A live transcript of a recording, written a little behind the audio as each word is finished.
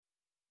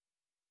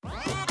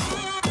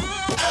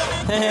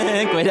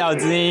鬼岛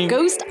之音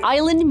Ghost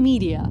Island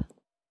Media.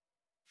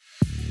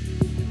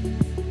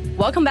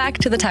 Welcome back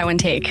to the Taiwan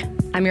Take.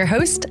 I'm your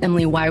host,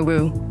 Emily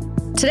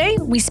Waiwu. Today,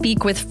 we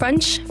speak with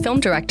French film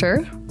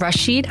director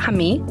Rachid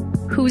Hami,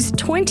 whose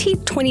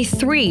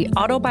 2023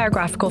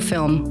 autobiographical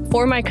film,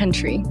 For My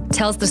Country,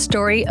 tells the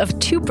story of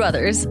two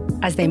brothers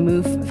as they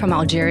move from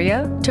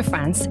Algeria to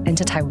France and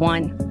to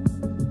Taiwan.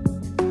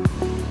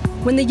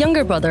 When the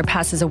younger brother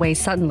passes away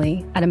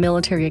suddenly at a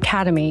military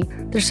academy,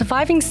 their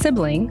surviving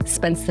sibling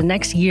spends the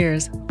next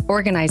years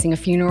organizing a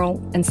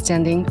funeral and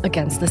standing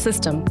against the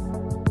system.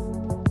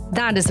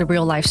 That is the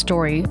real-life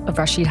story of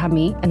Rachid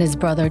Hami and his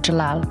brother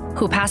Jalal,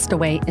 who passed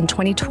away in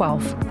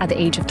 2012 at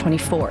the age of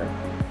 24.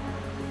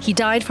 He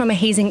died from a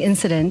hazing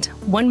incident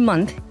 1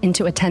 month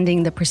into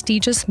attending the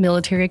prestigious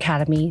military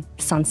academy,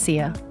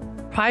 Saint-Cyr.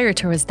 Prior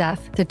to his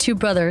death, the two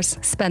brothers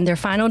spent their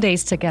final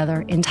days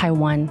together in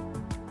Taiwan.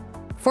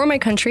 For My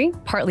Country,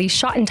 partly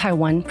shot in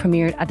Taiwan,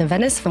 premiered at the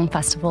Venice Film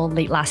Festival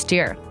late last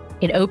year.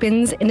 It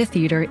opens in a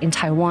theater in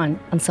Taiwan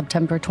on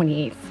September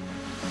 28th.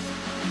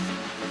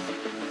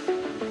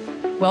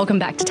 Welcome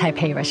back to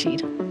Taipei,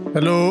 Rachid.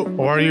 Hello,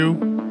 how are you?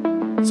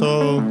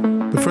 So,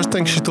 the first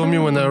thing she told me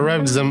when I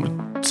arrived is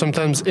I'm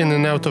sometimes in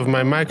and out of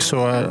my mic,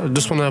 so I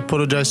just want to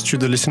apologize to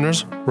the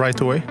listeners right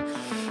away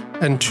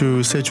and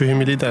to say to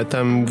Emily that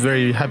I'm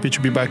very happy to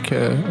be back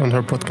on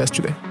her podcast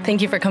today.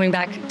 Thank you for coming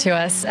back to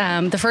us.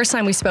 The first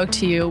time we spoke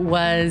to you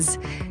was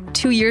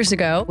 2 years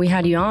ago. We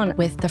had you on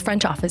with the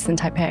French office in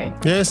Taipei.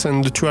 Yes,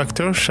 and the two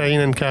actors, Shaheen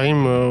and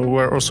Karim,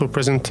 were also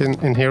present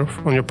in here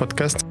on your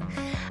podcast.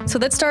 So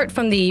let's start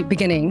from the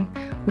beginning,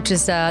 which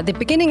is the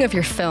beginning of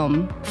your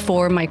film,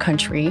 For My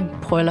Country,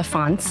 Pour la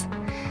France.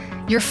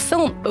 Your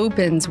film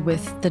opens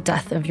with the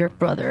death of your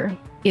brother.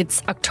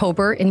 It's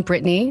October in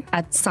Brittany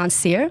at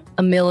Saint-Cyr,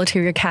 a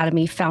military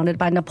academy founded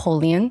by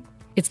Napoleon.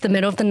 It's the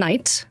middle of the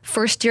night.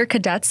 First-year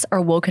cadets are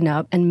woken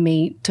up and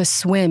made to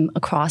swim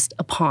across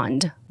a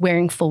pond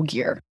wearing full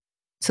gear.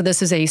 So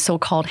this is a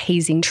so-called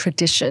hazing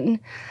tradition.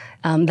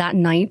 That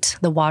night,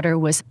 the water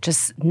was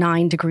just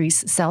 9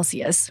 degrees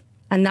Celsius.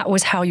 And that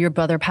was how your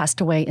brother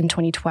passed away in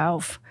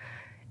 2012.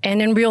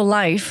 And in real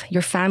life,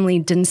 your family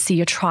didn't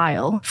see a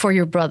trial for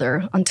your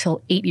brother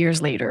until 8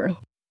 years later.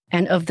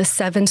 And of the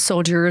 7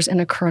 soldiers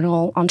and a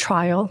colonel on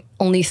trial,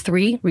 only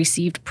 3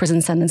 received prison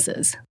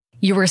sentences.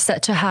 You were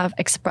said to have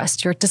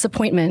expressed your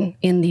disappointment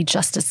in the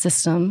justice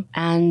system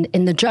and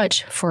in the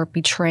judge for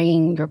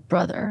betraying your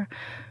brother.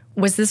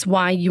 Was this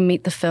why you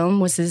made the film?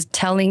 Was this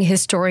telling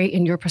his story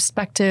in your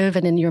perspective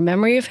and in your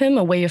memory of him,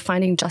 a way of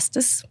finding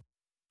justice?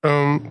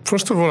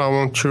 First of all, I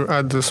want to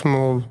add a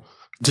small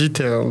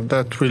detail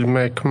that will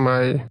make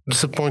my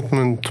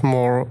disappointment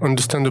more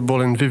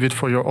understandable and vivid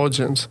for your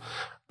audience.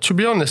 To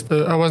be honest,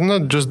 I was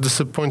not just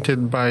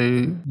disappointed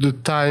by the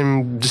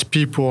time these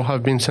people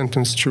have been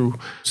sentenced to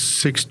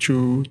 6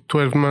 to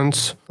 12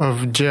 months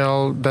of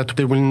jail that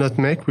they will not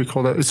make. We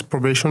call that it's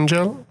probation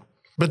jail.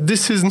 But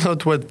this is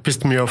not what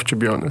pissed me off, to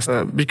be honest,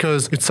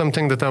 because it's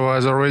something that I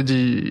was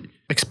already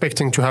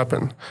expecting to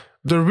happen.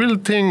 The real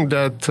thing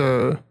that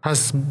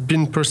has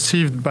been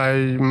perceived by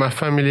my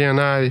family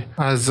and I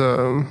as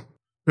a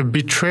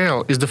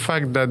betrayal is the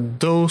fact that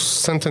those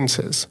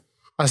sentences,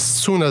 as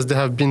soon as they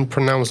have been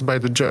pronounced by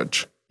the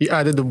judge, he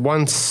added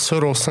one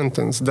subtle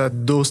sentence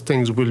that those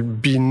things will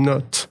be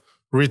not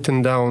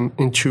written down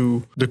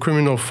into the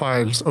criminal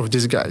files of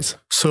these guys.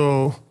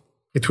 So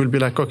it will be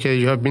like, okay,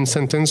 you have been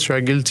sentenced, you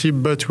are guilty,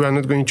 but we are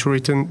not going to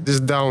write this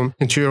down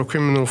into your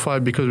criminal file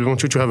because we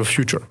want you to have a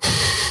future.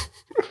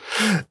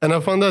 And I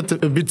found that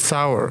a bit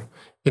sour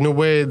in a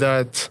way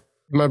that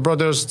my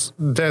brother's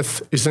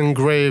death is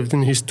engraved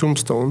in his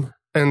tombstone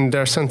and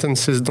their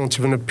sentences don't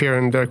even appear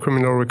in their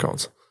criminal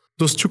records.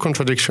 Those two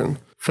contradictions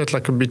felt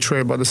like a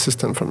betrayal by the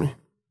system for me.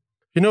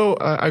 You know,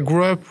 I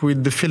grew up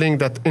with the feeling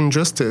that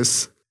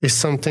injustice is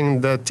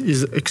something that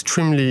is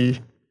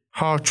extremely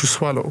hard to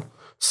swallow.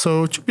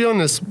 So to be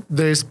honest,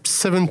 there's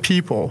 7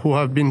 people who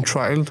have been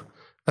tried.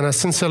 And I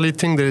sincerely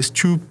think there's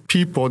 2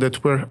 people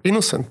that were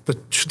innocent, that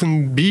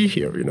shouldn't be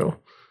here, you know.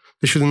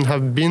 They shouldn't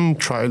have been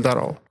tried at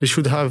all. They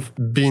should have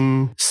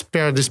been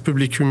spared this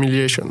public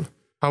humiliation.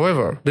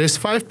 However, there's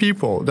 5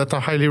 people that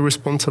are highly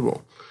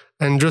responsible.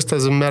 And just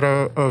as a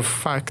matter of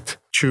fact,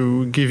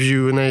 to give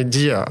you an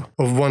idea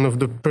of one of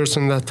the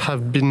persons that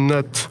have been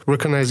not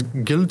recognized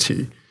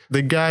guilty,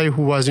 the guy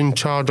who was in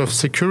charge of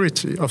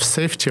security, of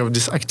safety of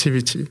this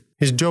activity,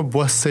 his job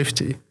was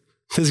safety.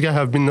 This guy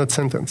have been not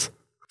sentenced.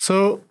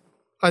 So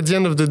at the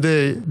end of the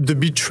day, the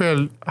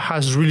betrayal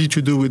has really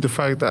to do with the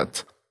fact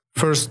that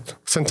first,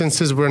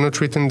 sentences were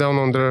not written down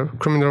on their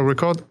criminal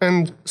record,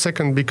 and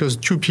second, because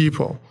 2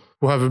 people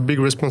who have a big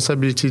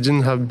responsibility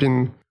didn't have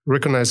been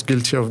recognized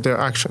guilty of their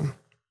action.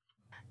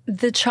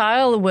 The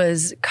trial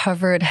was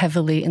covered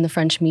heavily in the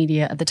French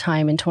media at the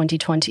time in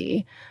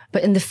 2020,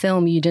 but in the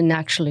film you didn't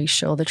actually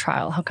show the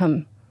trial. How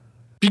come?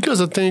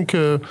 Because I think,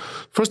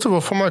 first of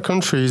all, For My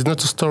Country is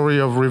not a story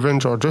of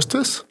revenge or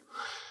justice.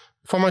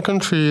 For My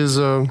Country is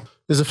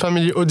a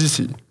family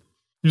odyssey.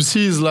 You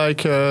see, it's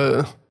like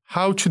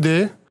how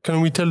today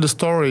can we tell the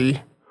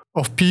story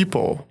of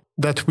people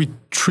that we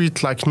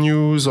treat like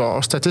news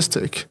or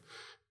statistic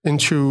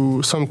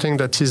into something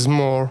that is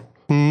more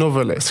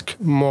novelesque,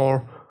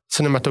 more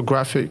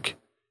cinematographic,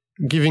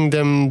 giving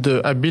them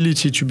the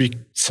ability to be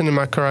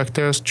cinema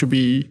characters, to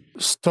be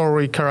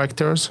story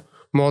characters,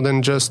 more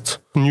than just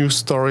news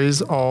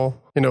stories or,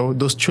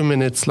 those 2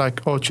 minutes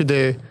like, oh,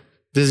 today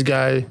this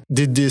guy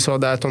did this or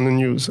that on the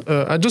news.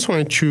 I just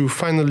wanted to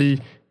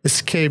finally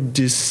escape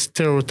this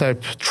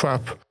stereotype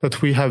trap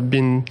that we have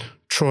been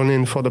thrown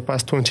in for the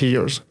past 20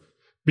 years.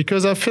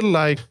 Because I feel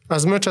like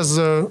as much as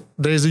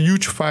there is a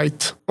huge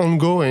fight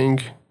ongoing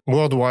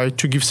worldwide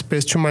to give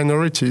space to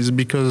minorities,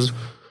 because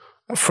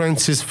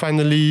France is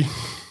finally,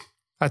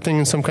 I think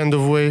in some kind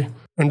of way,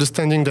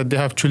 understanding that they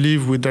have to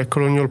live with their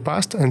colonial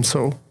past. And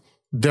so,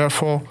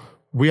 therefore,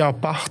 we are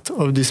part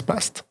of this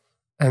past.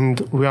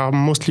 And we are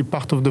mostly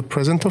part of the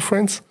present of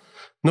France.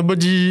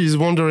 Nobody is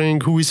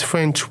wondering who is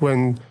French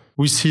when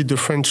we see the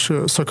French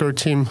soccer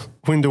team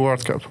win the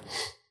World Cup.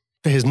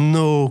 There is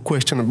no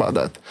question about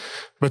that.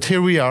 But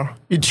here we are,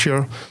 each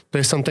year,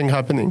 there's something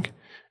happening.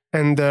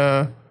 And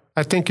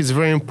I think it's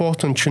very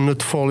important to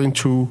not fall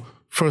into,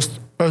 first,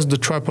 the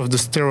trap of the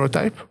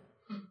stereotype,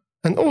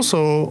 and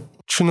also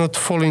to not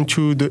fall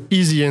into the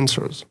easy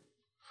answers.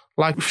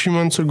 Like a few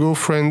months ago,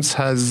 France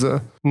has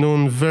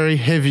known very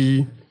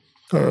heavy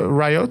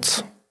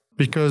riots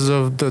because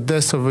of the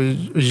death of a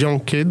young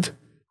kid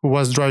who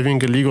was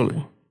driving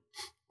illegally.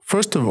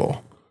 First of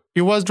all,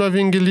 he was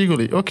driving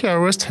illegally. Okay,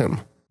 arrest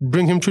him.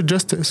 Bring him to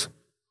justice.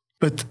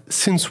 But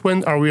since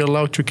when are we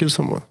allowed to kill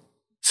someone?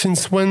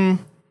 Since when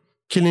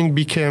killing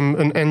became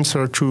an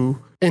answer to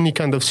any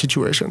kind of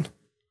situation?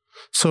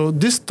 So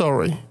this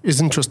story is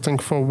interesting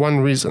for one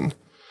reason,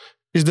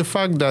 is the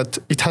fact that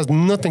it has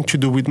nothing to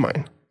do with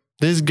mine.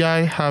 This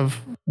guy have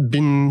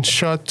been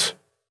shot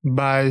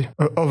by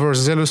an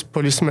overzealous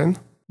policeman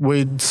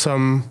with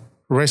some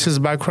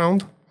racist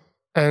background,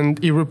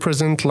 and he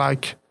represents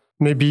like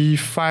maybe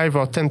 5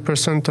 or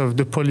 10% of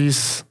the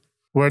police,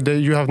 where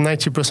you have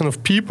 90%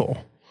 of people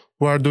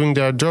who are doing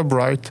their job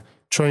right,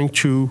 trying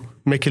to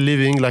make a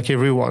living like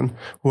everyone,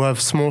 who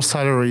have small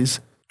salaries,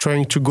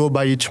 trying to go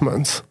by each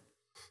month.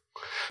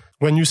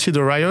 When you see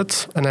the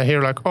riots, and I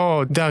hear like,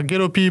 oh, they are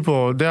ghetto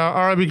people, they are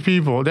Arabic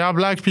people, they are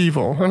black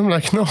people. And I'm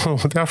like, no,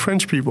 they are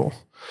French people.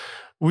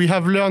 We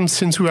have learned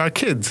since we are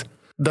kids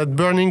that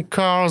burning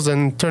cars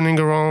and turning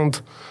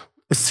around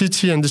a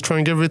city and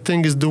destroying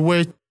everything is the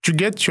way to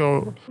get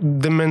your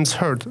demands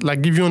heard.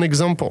 Like, give you an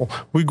example.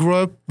 We grew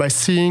up by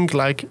seeing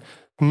like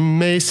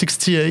May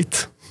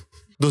 68,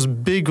 those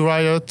big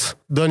riots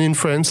done in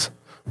France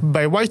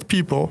by white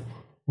people,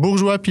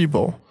 bourgeois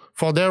people,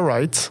 for their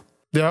rights.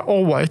 They are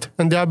all white,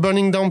 and they are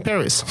burning down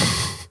Paris.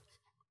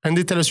 And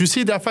they tell us, you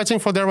see, they are fighting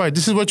for their right.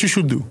 This is what you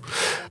should do.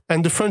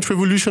 And the French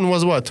Revolution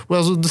was what?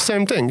 Was the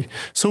same thing.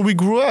 So we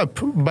grew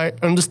up by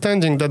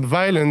understanding that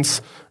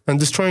violence and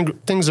destroying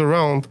things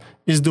around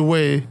is the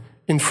way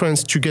in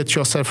France to get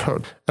yourself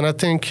heard. And I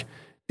think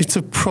it's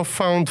a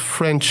profound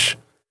French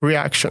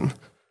reaction.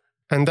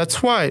 And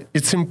that's why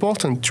it's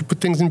important to put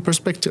things in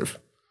perspective.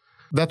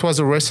 That was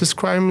a racist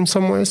crime in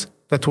some ways.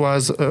 That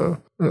was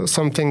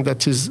something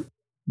that is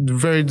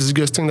very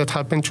disgusting that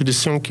happened to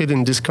this young kid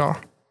in this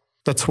car.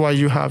 That's why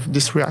you have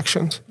these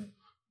reactions.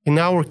 In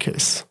our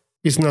case,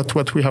 it's not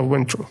what we have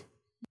went through.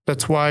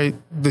 That's why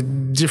the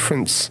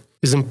difference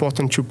is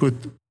important to put.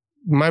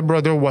 My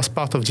brother was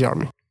part of the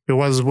army. He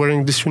was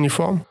wearing this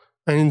uniform.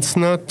 And it's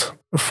not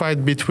a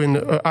fight between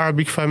an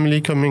Arabic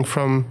family coming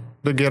from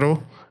the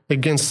ghetto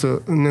against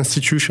an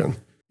institution.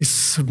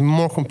 It's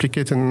more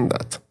complicated than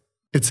that.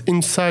 It's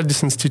inside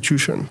this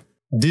institution.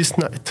 This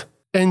night,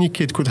 any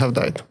kid could have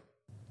died.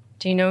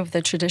 Do you know if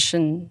the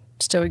tradition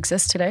still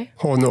exists today?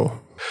 Oh,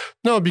 no.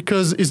 No,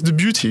 because it's the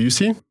beauty, you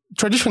see?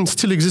 Tradition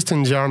still exists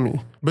in the army,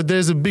 but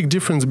there's a big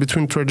difference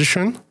between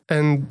tradition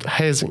and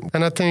hazing.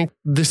 And I think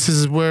this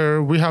is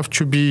where we have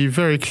to be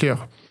very clear.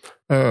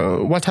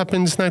 What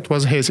happened this night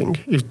was hazing.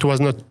 It was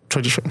not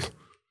tradition.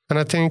 And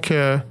I think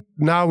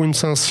now in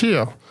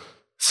Saint-Cyr,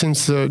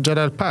 since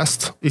Jalal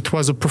passed, it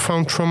was a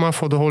profound trauma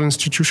for the whole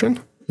institution.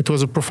 It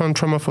was a profound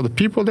trauma for the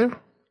people there.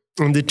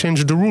 And they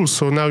changed the rules.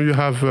 So now you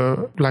have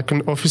like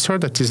an officer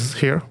that is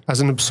here as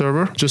an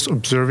observer, just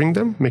observing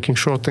them, making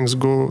sure things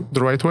go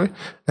the right way.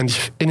 And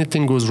if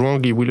anything goes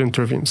wrong, he will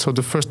intervene. So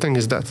the first thing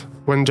is that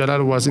when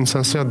Jalal was in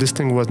Saint-Cyr, this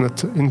thing was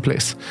not in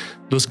place.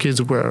 Those kids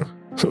were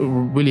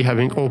really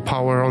having all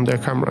power on their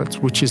cameras,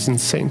 which is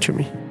insane to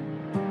me.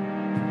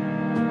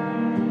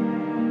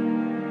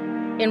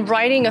 In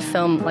writing a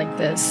film like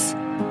this,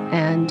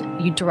 and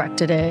you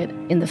directed it,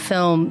 in the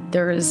film,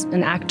 there is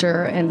an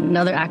actor and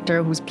another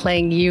actor who's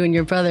playing you and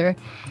your brother.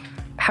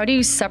 How do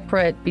you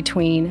separate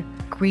between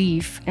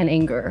grief and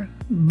anger?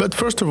 But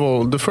first of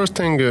all, the first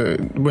thing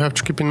we have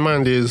to keep in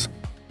mind is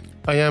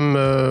I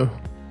am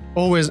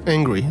always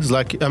angry. It's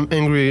like I'm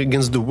angry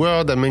against the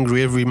world. I'm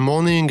angry every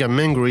morning. I'm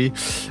angry.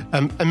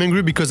 I'm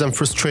angry because I'm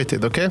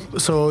frustrated, okay?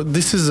 So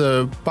this is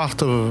a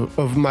part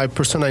of my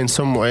persona in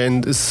some way,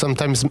 and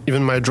sometimes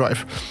even my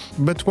drive.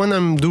 But when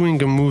I'm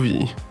doing a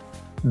movie,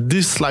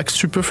 this like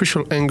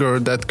superficial anger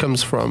that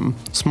comes from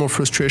small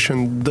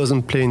frustration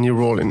doesn't play any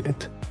role in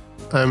it.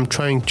 I'm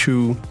trying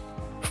to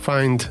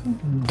find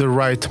the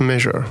right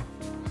measure.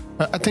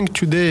 I think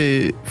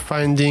today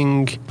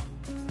finding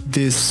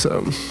this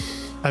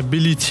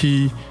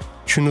ability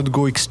to not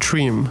go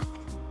extreme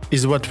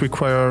is what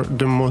requires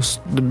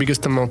the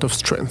biggest amount of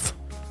strength.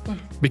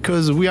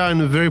 Because we are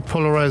in a very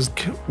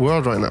polarized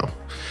world right now.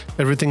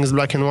 Everything is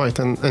black and white.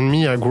 And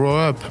me, I grew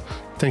up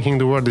thinking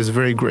the world is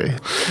very gray.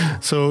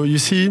 So you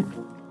see,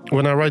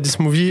 when I write this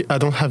movie, I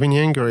don't have any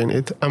anger in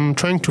it. I'm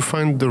trying to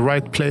find the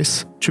right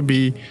place to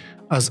be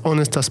as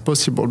honest as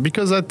possible.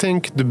 Because I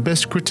think the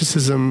best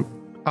criticism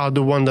are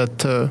the one that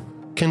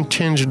can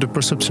change the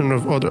perception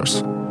of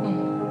others.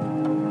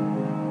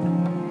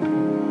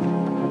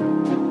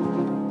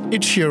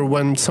 Each year,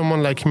 when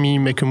someone like me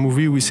make a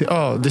movie, we say,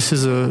 "Oh, this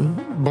is a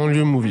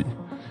banlieue movie."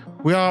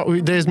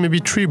 There's maybe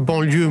 3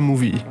 banlieue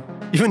movies,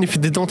 even if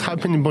they don't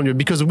happen in banlieue,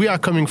 because we are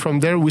coming from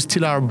there. We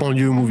still are a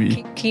banlieue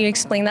movie. Can you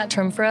explain that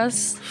term for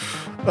us?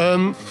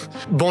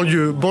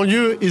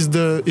 Banlieue is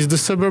the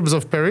suburbs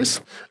of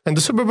Paris, and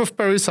the suburbs of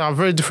Paris are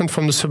very different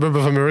from the suburbs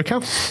of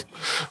America,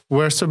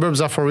 where suburbs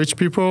are for rich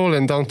people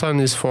and downtown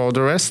is for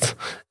the rest.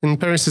 In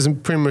Paris, is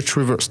pretty much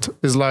reversed.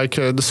 It's like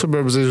the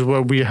suburbs is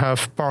where we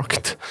have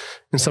parked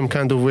in some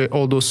kind of way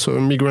all those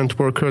migrant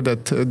workers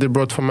that they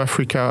brought from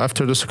Africa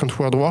after the Second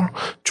World War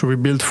to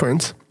rebuild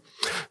France.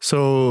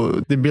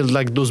 So they build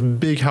like those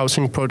big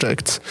housing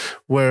projects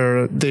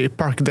where they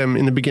park them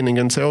in the beginning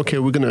and say, okay,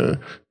 we're going to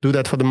do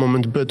that for the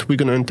moment, but we're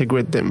going to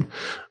integrate them.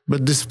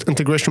 But this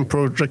integration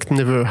project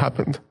never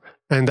happened.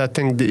 And I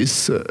think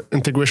this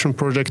integration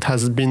project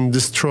has been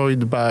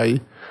destroyed by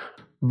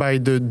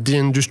the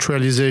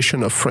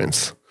deindustrialization of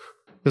France.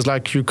 It's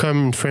like you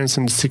come in France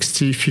in the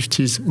 60s,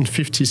 50s, and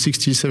 50s,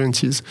 60s,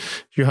 70s.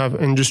 You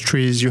have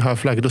industries, you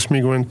have like those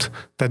migrants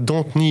that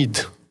don't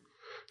need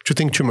to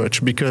think too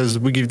much because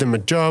we give them a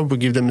job, we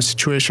give them a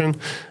situation,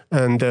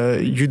 and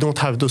you don't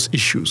have those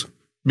issues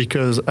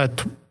because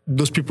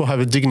those people have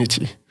a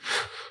dignity.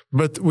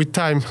 But with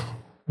time,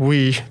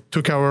 we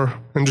took our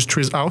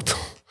industries out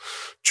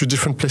to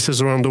different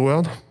places around the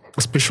world,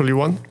 especially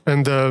one,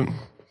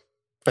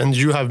 and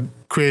you have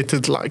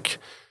created like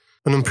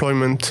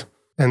unemployment,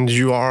 and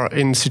you are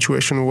in a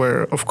situation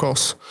where, of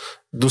course,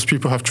 those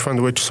people have to find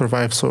a way to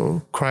survive.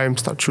 So crime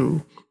starts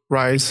to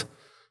rise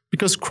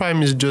because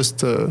crime is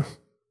just.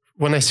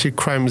 When I see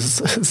crime,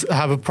 I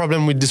have a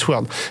problem with this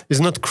world. It's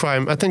not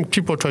crime. I think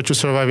people try to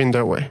survive in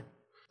their way.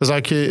 It's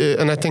like,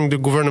 and I think the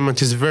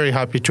government is very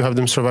happy to have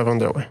them survive on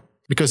their way.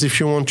 Because if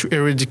you want to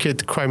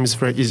eradicate crime, it's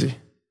very easy.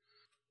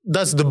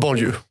 That's the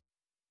banlieue.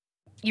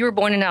 You were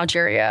born in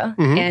Algeria,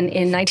 and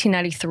in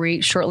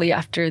 1993, shortly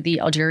after the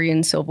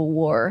Algerian Civil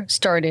War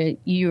started,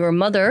 your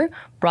mother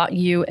brought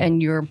you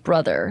and your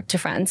brother to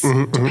France,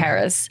 to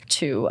Paris,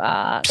 to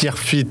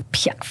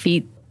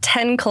Pierrefitte,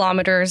 10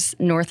 kilometers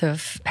north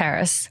of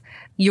Paris.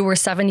 You were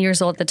 7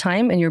 years old at the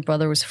time, and your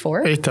brother was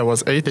 4? 8. I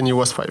was 8, and he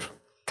was 5.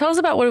 Tell us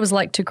about what it was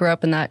like to grow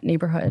up in that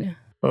neighborhood.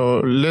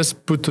 Let's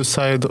put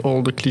aside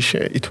all the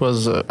cliché. It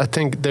was, I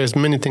think there's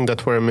many things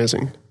that were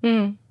amazing.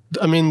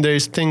 I mean,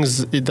 there's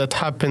things that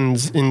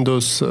happens in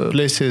those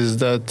places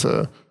that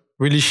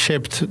really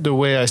shaped the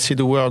way I see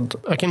the world.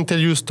 I can tell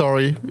you a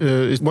story.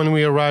 When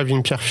we arrived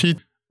in Pierrefitte,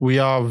 we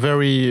are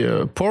very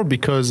poor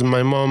because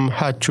my mom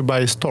had to buy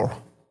a store.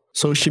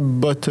 So she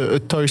bought a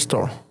toy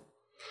store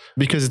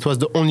because it was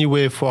the only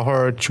way for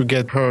her to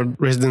get her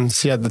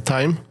residency at the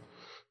time.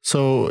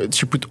 So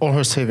she put all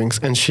her savings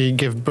and she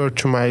gave birth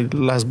to my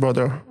last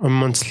brother a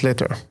month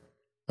later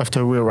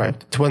after we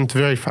arrived. It went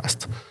very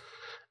fast.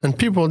 And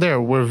people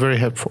there were very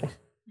helpful.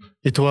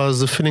 It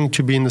was a feeling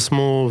to be in a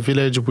small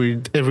village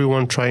with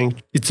everyone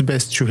trying its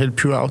best to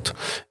help you out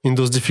in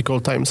those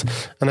difficult times.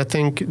 And I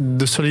think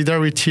the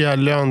solidarity I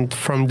learned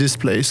from this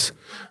place,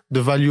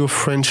 the value of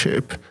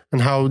friendship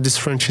and how this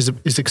friendship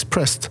is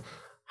expressed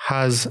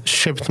has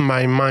shaped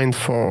my mind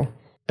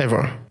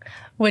forever.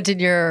 What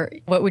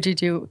would you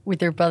do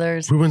with your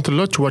brothers? We went a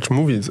lot to watch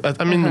movies.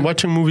 I mean,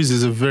 watching movies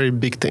is a very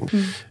big thing.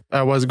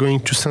 I was going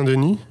to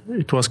Saint-Denis.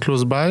 It was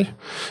close by.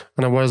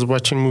 And I was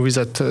watching movies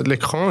at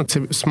L'Écran. It's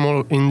a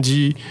small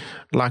indie,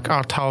 like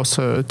art house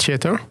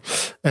theater.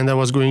 And I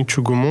was going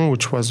to Gaumont,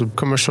 which was a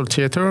commercial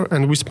theater.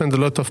 And we spent a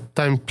lot of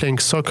time playing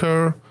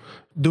soccer,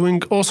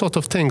 doing all sorts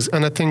of things.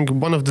 And I think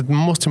one of the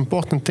most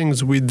important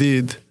things we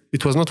did,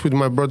 it was not with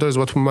my brothers,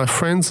 but with my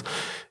friends.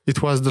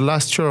 It was the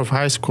last year of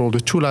high school, the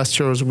 2 last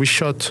years, we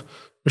shot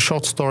a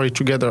short story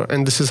together.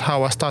 And this is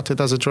how I started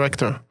as a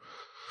director.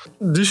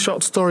 This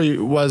short story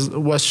was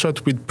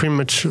shot with pretty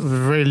much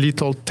very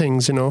little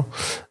things, you know.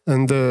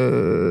 And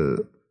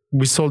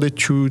we sold it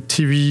to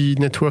TV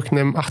network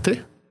named Arte,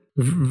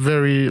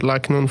 very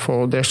known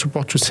for their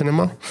support to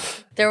cinema.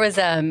 There was,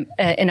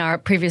 in our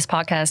previous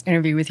podcast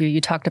interview with you,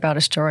 you talked about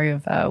a story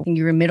of when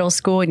you were in middle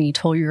school and you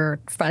told your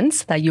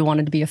friends that you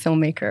wanted to be a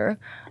filmmaker.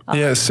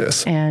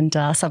 Yes. And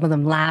some of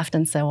them laughed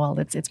and said, well,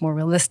 it's more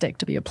realistic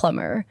to be a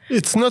plumber.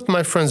 It's not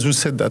my friends who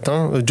said that.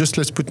 Just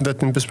let's put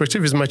that in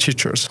perspective. It's my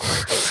teachers.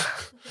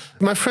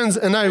 My friends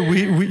and I,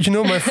 we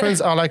my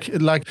friends are like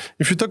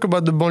if you talk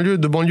about the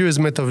banlieue is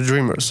made of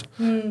dreamers,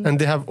 and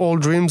they have all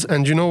dreams.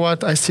 And you know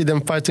what? I see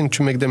them fighting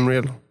to make them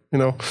real.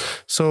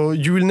 So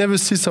you will never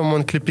see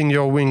someone clipping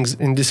your wings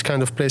in this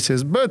kind of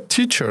places. But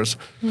teachers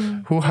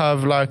who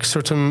have like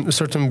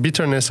certain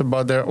bitterness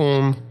about their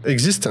own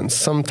existence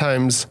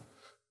sometimes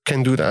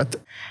can do that.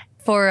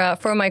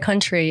 For My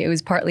Country, it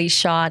was partly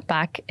shot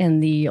back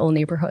in the old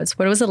neighborhoods.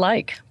 What was it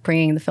like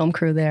bringing the film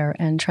crew there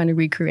and trying to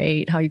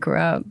recreate how you grew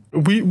up?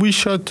 We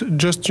shot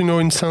just,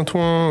 in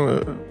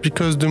Saint-Ouen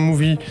because the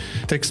movie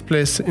takes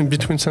place in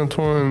between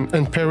Saint-Ouen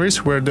and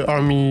Paris, where the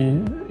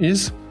army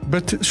is.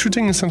 But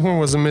shooting in Saint-Ouen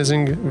was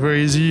amazing,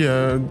 very easy.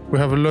 We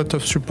have a lot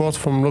of support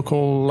from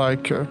local,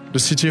 like the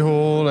city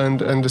hall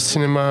and the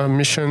cinema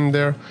mission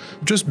there.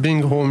 Just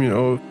being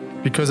home,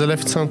 because I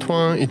left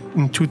Saint-Ouen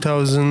in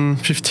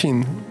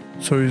 2015.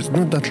 So it's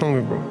not that long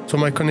ago. So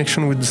my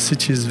connection with the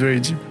city is very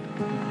deep.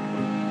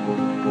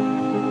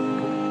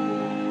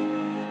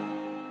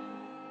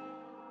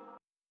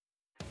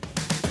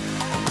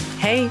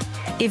 Hey,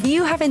 if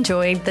you have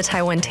enjoyed the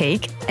Taiwan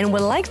Take and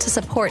would like to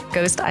support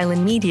Ghost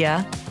Island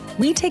Media,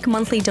 we take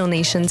monthly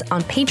donations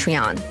on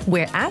Patreon.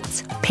 We're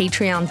at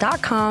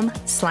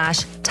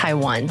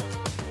patreon.com/Taiwan.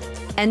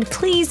 And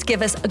please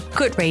give us a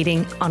good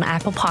rating on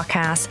Apple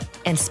Podcasts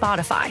and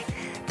Spotify.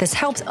 This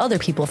helps other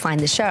people find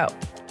the show.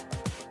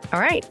 All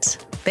right,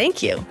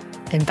 thank you.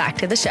 And back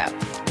to the show.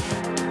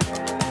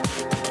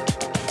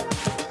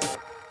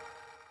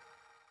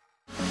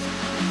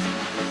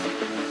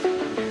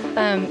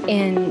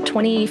 In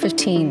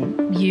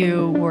 2015,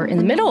 you were in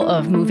the middle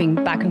of moving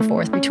back and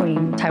forth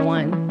between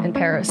Taiwan and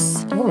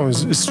Paris. Oh,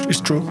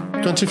 it's true.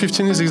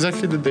 2015 is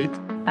exactly the date.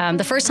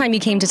 The first time you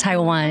came to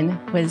Taiwan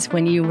was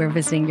when you were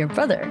visiting your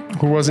brother.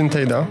 Who was in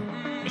Taida.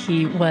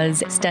 He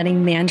was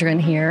studying Mandarin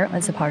here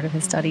as a part of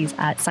his studies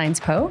at Sciences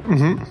Po.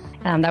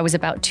 That was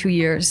about 2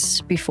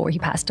 years before he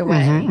passed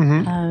away.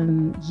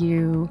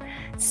 You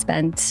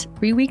spent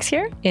 3 weeks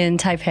here in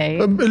Taipei.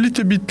 A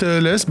little bit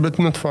less, but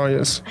not far,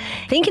 yes.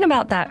 Thinking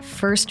about that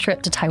first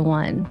trip to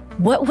Taiwan,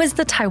 what was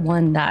the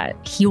Taiwan that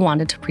he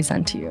wanted to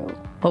present to you?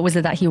 What was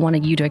it that he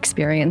wanted you to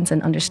experience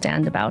and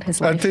understand about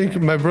his life? I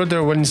think my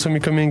brother, when he saw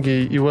me coming,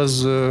 he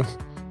was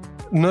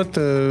not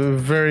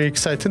very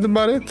excited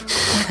about it.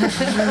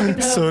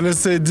 So let's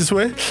say it this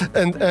way.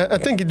 And I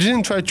think he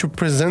didn't try to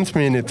present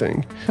me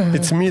anything.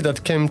 It's me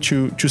that came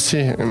to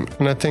see him.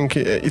 And I think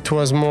it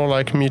was more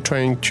like me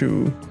trying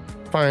to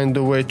find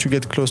a way to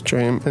get close to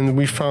him. And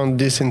we found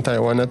this in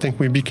Taiwan. I think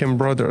we became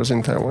brothers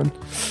in Taiwan.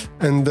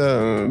 And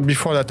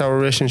before that, our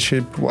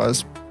relationship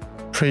was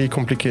pretty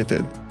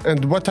complicated.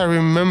 And what I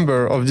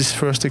remember of this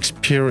first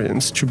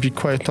experience, to be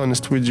quite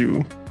honest with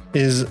you,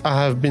 is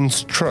I have been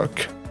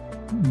struck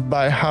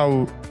by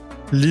how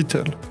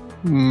little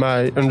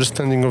my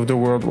understanding of the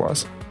world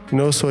was.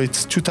 So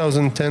it's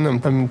 2010,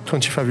 I'm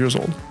 25 years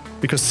old.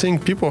 Because seeing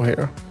people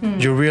here,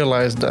 you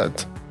realize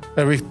that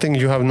everything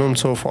you have known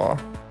so far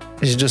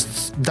is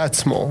just that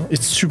small.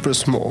 It's super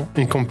small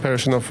in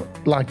comparison of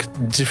like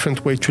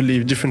different way to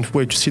live, different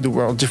way to see the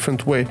world,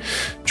 different way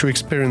to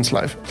experience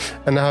life.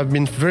 And I have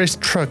been very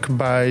struck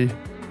by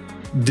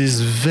this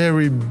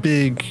very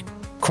big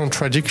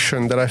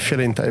contradiction that I feel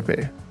in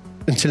Taipei.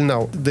 Until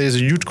now, there's a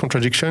huge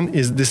contradiction,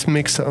 is this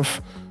mix of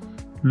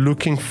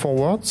looking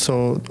forward,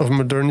 so of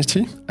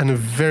modernity, and a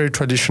very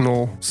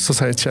traditional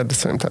society at the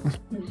same time.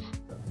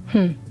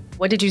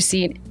 What did you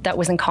see that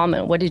was in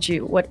common? What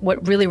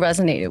really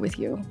resonated with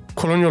you?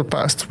 Colonial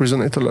past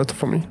resonates a lot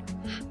for me.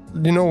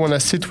 When I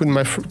sit with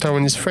my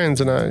Taiwanese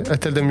friends and I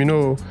tell them,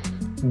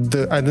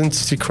 the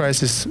identity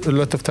crisis a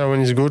lot of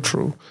Taiwanese go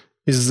through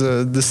is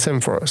the same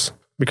for us.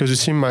 Because you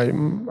see,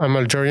 I'm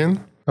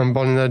Algerian, I'm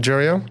born in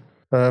Algeria.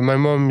 My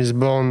mom is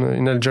born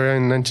in Algeria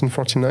in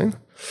 1949.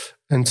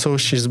 And so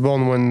she's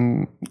born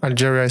when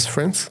Algeria is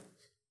France.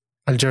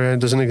 Algeria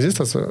doesn't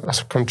exist as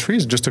a country,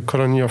 it's just a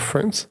colony of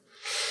France.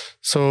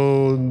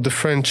 So the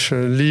French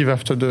leave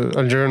after the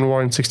Algerian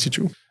War in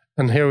 62.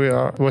 And here we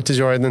are. What is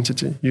your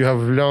identity? You have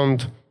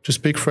learned to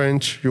speak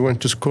French. You went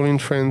to school in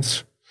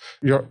France.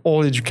 Your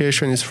whole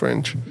education is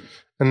French.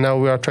 And now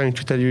we are trying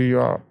to tell you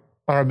are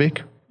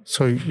Arabic.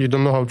 So you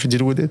don't know how to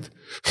deal with it.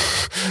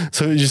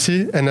 So you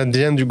see, and at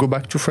the end you go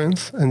back to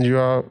France and you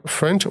are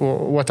French,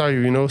 or what are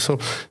you, So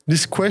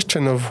this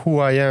question of who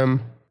I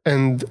am,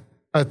 and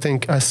I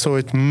think I saw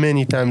it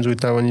many times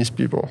with Taiwanese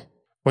people.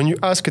 When you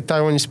ask a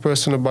Taiwanese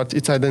person about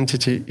its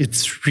identity,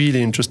 it's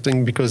really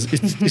interesting because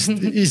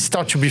it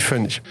starts to be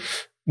funny.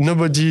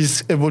 Nobody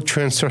is able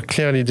to answer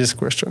clearly this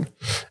question.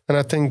 And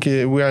I think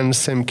we are in the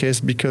same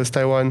case because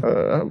Taiwan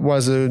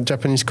was a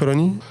Japanese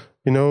colony.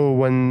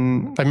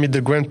 When I meet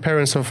the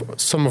grandparents of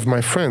some of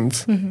my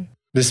friends,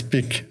 they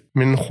speak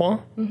Minhua,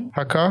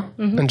 Hakka,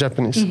 and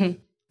Japanese.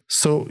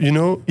 So,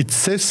 it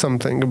says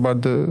something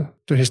about the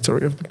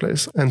history of the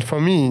place. And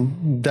for me,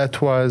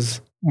 that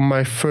was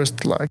my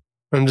first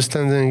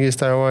understanding is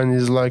Taiwan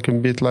is a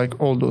bit like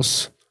all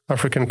those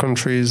African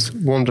countries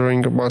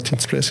wondering about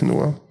its place in the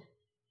world.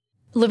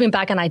 Living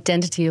back on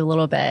identity a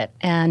little bit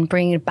and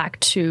bringing it back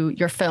to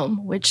your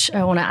film, which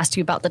I want to ask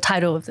you about the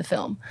title of the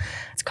film.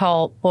 It's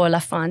called Pour la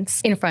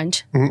France in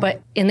French,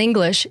 but in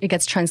English, it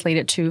gets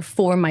translated to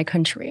For My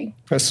Country.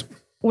 Yes.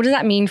 What does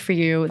that mean for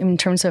you in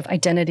terms of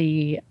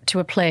identity to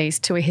a place,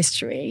 to a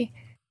history?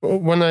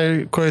 When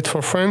I call it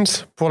For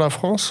France, Pour la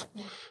France,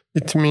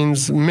 it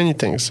means many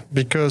things,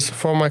 because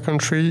For My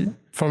Country,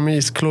 for me,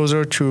 is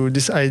closer to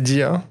this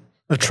idea.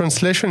 A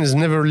translation is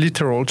never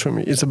literal to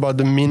me. It's about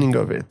the meaning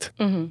of it.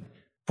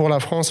 Pour la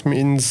France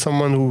means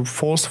someone who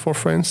falls for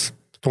France,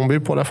 tomber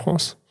pour la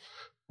France,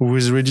 who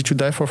is ready to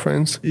die for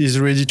France, is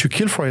ready to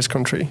kill for his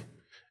country,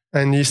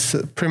 and is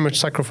pretty much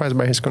sacrificed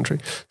by his country.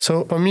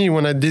 So for me,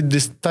 when I did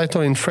this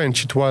title in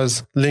French, it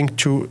was linked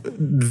to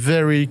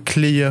very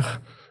clear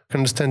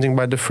understanding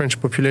by the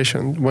French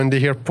population. When they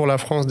hear Pour la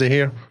France, they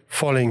hear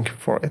falling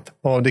for it,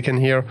 or they can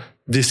hear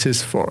this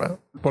is for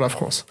Pour la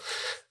France.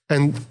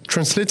 And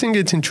translating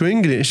it into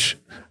English,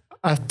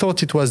 I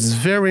thought it was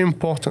very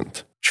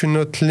important to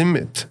not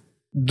limit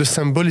the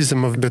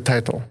symbolism of the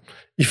title.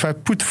 If I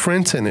put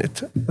France in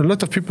it, a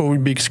lot of people will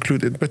be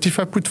excluded. But if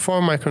I put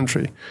For My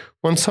Country,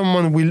 when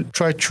someone will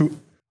try to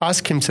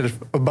ask himself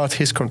about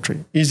his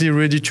country, is he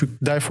ready to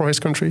die for his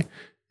country?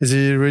 Is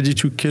he ready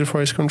to kill for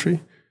his country?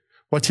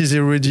 What is he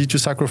ready to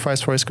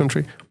sacrifice for his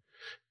country?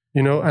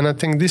 You know, and I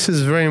think this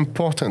is very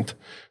important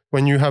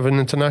when you have an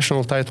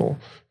international title,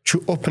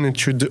 to open it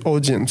to the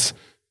audience,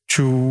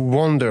 to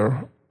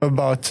wonder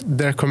about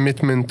their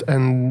commitment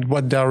and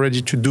what they are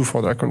ready to do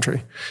for their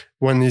country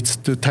when it's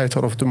the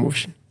title of the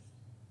movie.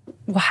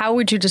 How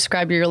would you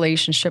describe your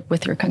relationship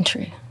with your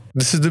country?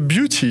 This is the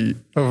beauty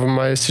of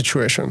my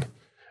situation.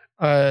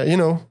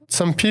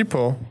 Some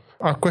people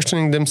are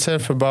questioning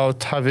themselves about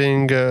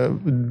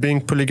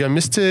being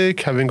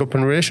polygamistic, having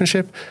open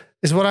relationship.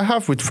 Is what I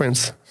have with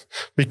France,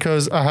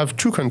 because I have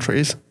two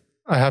countries.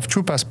 I have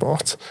two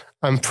passports.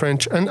 I'm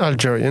French and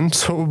Algerian.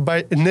 So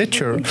by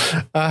nature,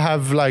 I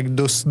have like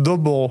this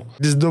double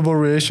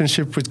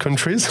relationship with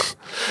countries.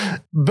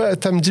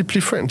 But I'm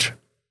deeply French.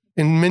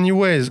 In many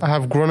ways, I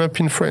have grown up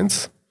in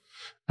France.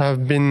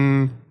 I've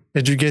been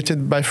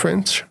educated by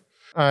French.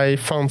 I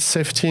found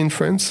safety in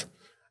France.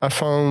 I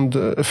found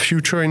a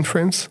future in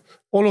France.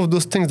 All of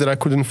those things that I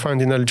couldn't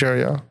find in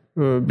Algeria.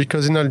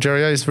 Because in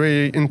Algeria, it's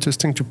very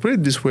interesting to put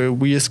it this way.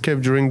 We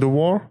escaped during the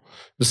war,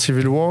 the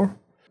civil war.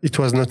 It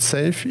was not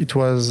safe. It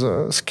was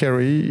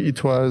scary.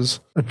 It was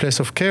a place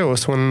of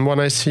chaos. When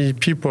I see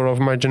people of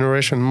my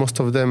generation,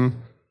 most of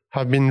them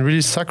have been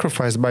really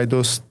sacrificed by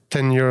those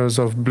 10 years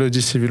of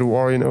bloody civil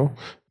war, you know.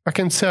 I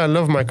can say I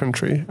love my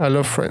country. I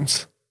love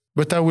France.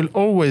 But I will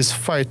always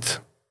fight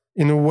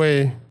in a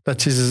way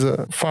that is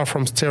far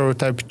from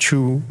stereotype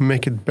to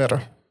make it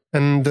better.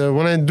 And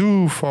when I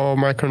do for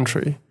my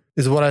country,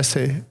 is what I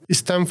say.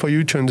 It's time for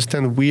you to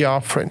understand we are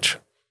French.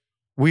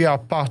 We are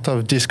part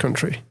of this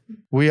country.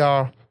 We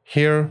are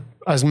here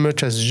as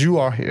much as you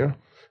are here.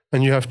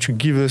 And you have to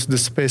give us the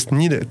space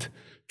needed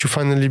to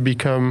finally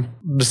become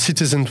the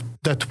citizens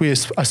that we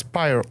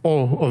aspire,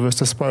 all of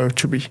us aspire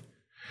to be.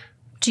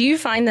 Do you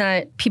find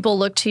that people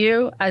look to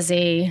you as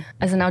an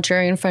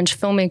Algerian French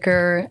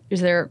filmmaker? Is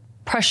there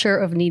pressure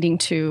of needing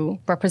to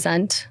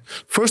represent?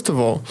 First of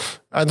all,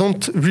 I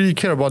don't really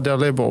care about their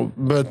label,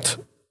 but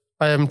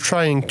I am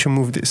trying to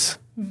move this.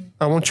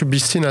 I want to be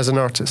seen as an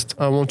artist.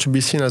 I want to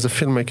be seen as a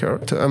filmmaker.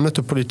 I'm not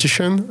a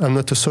politician. I'm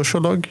not a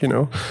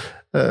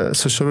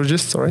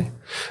sociologist, sorry.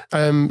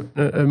 I am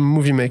a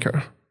movie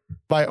maker.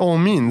 By all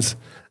means,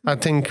 I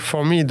think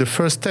for me, the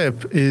first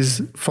step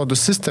is for the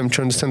system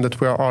to understand that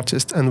we are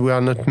artists and we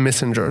are not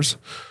messengers,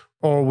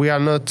 or we are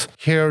not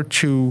here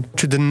to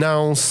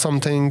denounce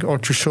something or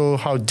to show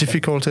how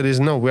difficult it is.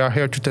 No, we are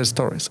here to tell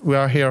stories. We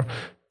are here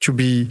to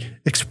be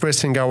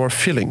expressing our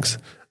feelings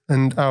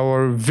and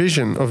our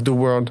vision of the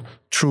world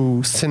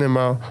through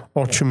cinema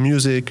or through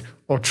music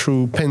or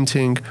through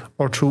painting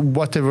or through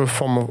whatever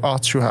form of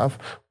art you have.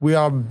 We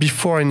are,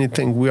 before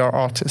anything, we are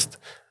artists.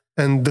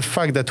 And the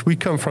fact that we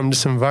come from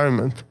this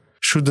environment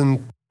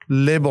shouldn't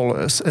label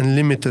us and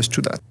limit us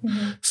to that.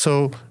 Mm-hmm.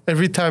 So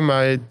every time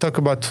I talk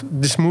about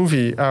this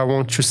movie, I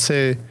want to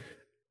say,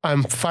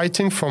 I'm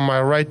fighting for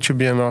my right to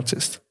be an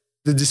artist.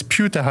 The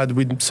dispute I had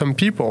with some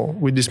people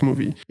with this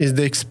movie is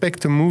they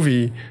expect a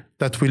movie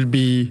that will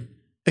be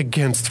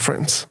against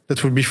France,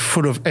 that will be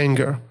full of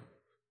anger.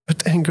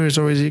 But anger is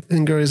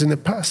in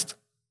the past.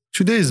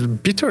 Today is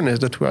bitterness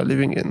that we are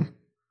living in.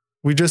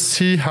 We just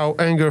see how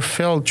anger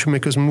failed to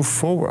make us move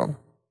forward.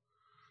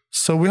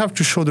 So we have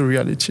to show the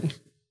reality.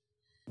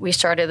 We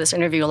started this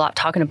interview a lot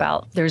talking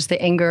about there's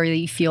the anger that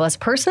you feel as a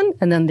person,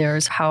 and then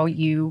there's how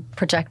you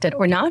project it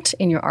or not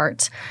in your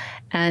art.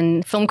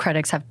 And film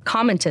critics have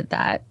commented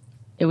that.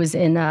 It was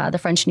in the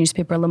French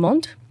newspaper Le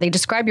Monde. They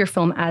describe your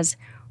film as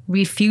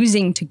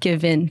refusing to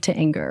give in to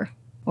anger.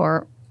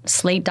 Or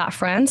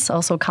Slate.France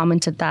also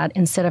commented that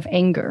instead of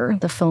anger,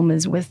 the film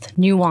is with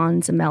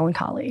nuance and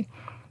melancholy.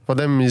 For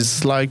them,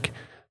 it's like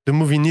the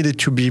movie needed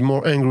to be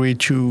more angry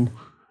to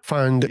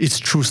find its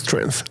true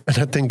strength. And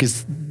I think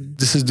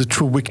this is the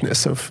true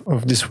weakness of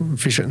this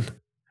vision.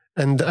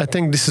 And I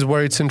think this is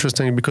where it's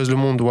interesting because Le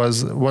Monde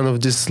was one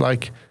of these,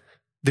 like,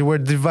 they were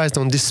devised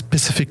on these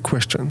specific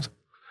questions.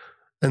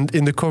 And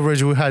in the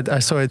coverage we had, I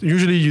saw it.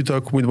 Usually you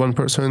talk with one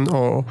person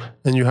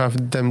and you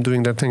have them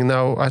doing that thing.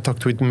 Now I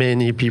talked with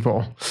many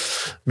people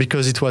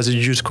because it was a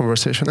huge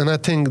conversation. And I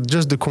think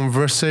just the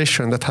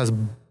conversation that has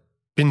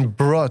been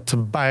brought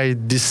by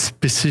this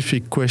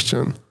specific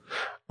question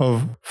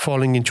of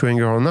falling into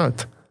anger or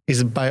not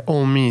is by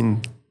all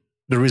means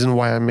the reason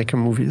why I make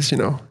movies,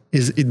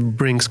 is it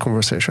brings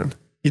conversation.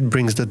 It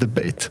brings the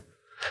debate.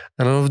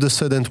 And all of a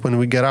sudden, when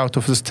we get out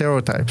of the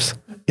stereotypes,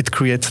 it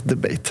creates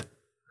debate.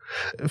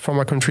 For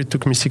my country, it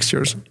took me 6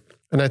 years.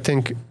 And I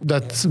think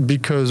that's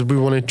because we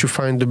wanted to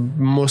find the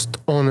most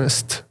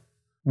honest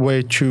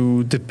way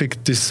to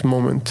depict this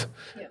moment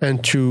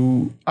and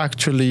to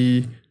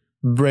actually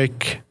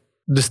break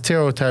the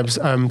stereotypes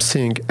I'm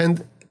seeing.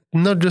 And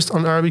not just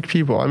on Arabic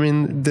people. I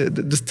mean,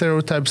 the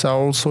stereotypes are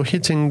also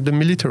hitting the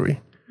military.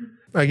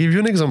 I give you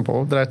an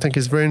example that I think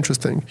is very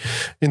interesting.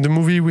 In the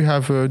movie, we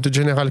have the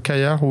General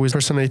Caillard, who is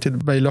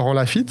personated by Laurent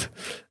Lafitte.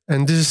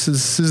 And this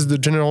is the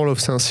General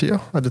of Saint-Cyr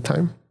at the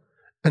time.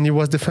 And he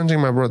was defending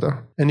my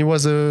brother. And he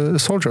was a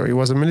soldier. He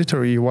was a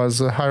military. He was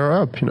higher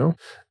up,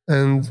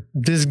 And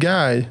this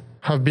guy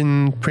have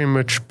been pretty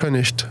much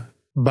punished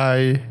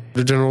by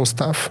the general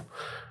staff.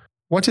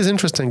 What is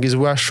interesting is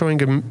we are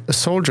showing a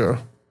soldier,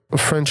 a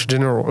French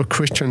general, a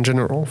Christian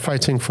general,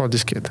 fighting for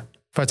this kid,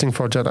 fighting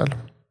for Jalal.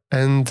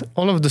 And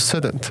all of a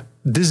sudden,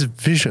 this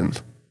vision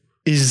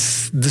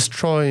is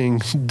destroying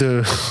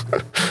the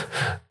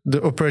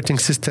operating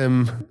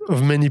system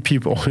of many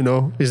people,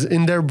 is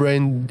in their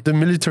brain. The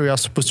military are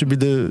supposed to be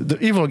the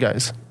evil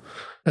guys.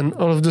 And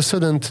all of a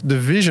sudden, the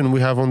vision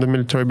we have on the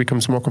military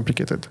becomes more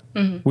complicated.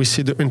 Mm-hmm. We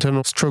see the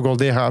internal struggle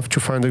they have to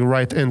find the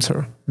right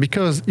answer.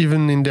 Because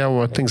even in their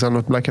world, things are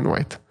not black and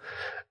white.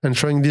 And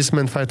showing this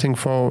man fighting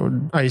for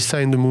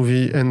Aissa in the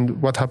movie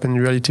and what happened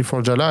in reality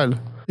for Jalal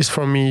is,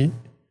 for me,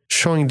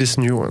 showing this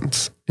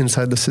nuance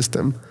inside the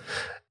system.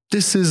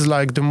 This is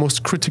like the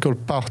most critical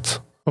part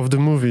of the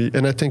movie.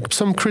 And I think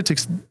some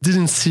critics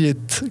didn't see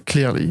it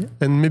clearly.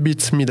 And maybe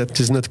it's me that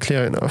is not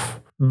clear enough.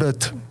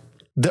 But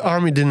the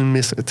army didn't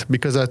miss it,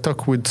 because I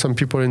talked with some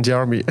people in the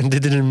army and they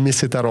didn't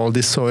miss it at all.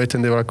 They saw it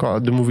and they were like, oh,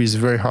 the movie is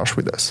very harsh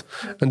with us.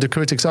 And the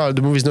critics are,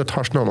 the movie is not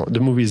harsh. No, the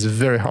movie is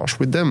very harsh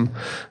with them,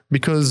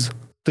 because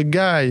the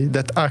guy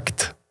that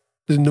acts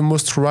in the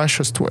most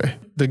righteous way,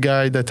 the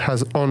guy that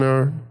has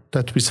honor,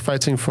 that is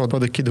fighting for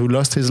the kid who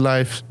lost his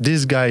life,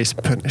 this guy is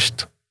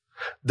punished.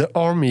 The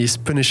army is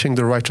punishing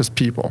the righteous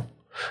people.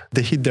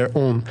 They hit their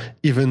own,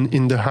 even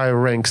in the higher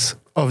ranks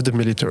of the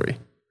military.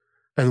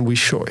 And we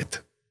show it.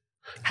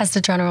 Has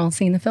the general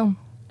seen the film?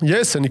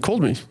 Yes, and he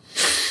called me.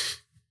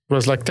 He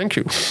was like, thank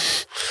you.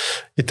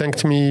 He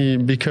thanked me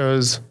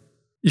because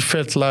he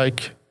felt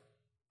like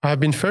I have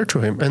been fair to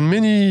him. And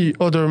many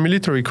other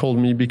military called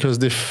me because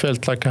they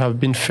felt like I have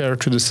been fair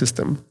to the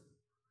system.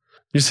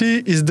 You see,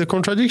 it's the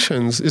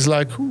contradictions. It's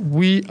like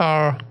we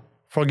are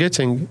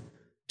forgetting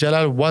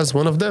Jalal was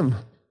one of them.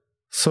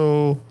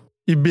 So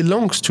he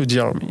belongs to the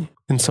army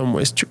in some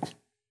ways too.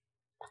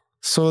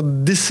 So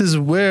this is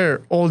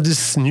where all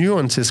these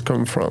nuances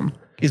come from.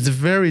 It's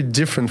very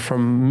different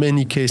from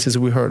many cases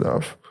we heard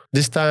of.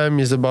 This time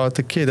is about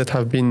a kid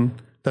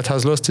that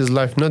has lost his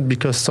life not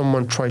because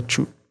someone tried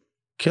to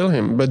kill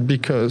him, but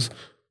because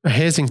a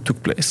hazing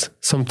took place,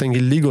 something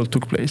illegal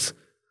took place.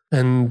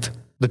 And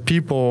the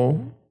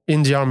people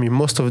in the army,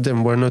 most of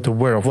them were not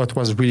aware of what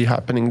was really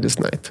happening this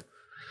night.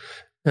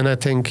 And I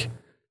think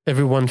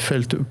everyone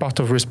felt a part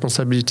of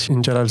responsibility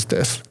in Jalal's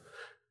death.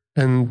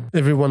 And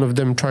every one of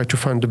them tried to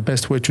find the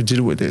best way to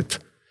deal with it.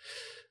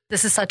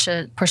 This is such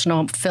a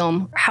personal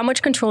film. How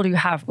much control do you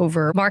have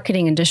over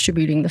marketing and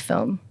distributing the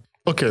film?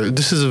 Okay,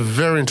 this is a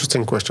very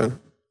interesting question.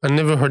 I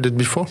never heard it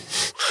before.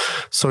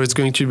 So it's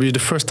going to be the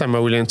first time I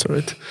will answer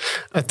it.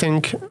 I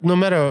think no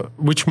matter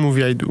which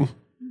movie I do,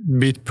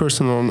 be it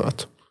personal or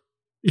not,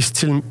 it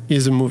still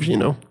is a movie,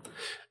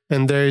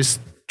 And there is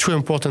two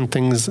important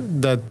things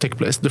that take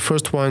place. The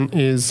first one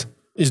is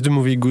the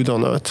movie good or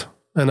not?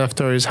 And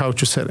after is how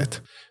to sell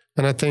it.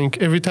 And I think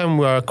every time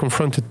we are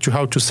confronted to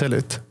how to sell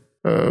it,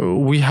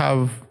 we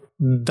have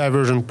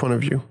divergent point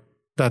of view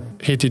that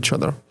hate each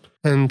other.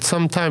 And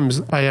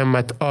sometimes I am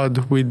at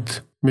odds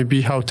with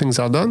maybe how things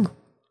are done.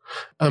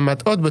 I'm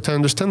at odds, but I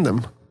understand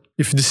them.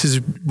 If this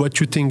is what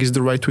you think is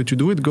the right way to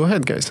do it, go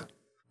ahead, guys.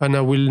 And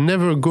I will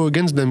never go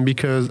against them,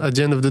 because at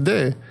the end of the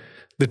day,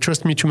 they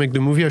trust me to make the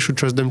movie, I should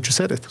trust them to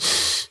sell it.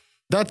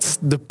 That's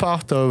the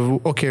part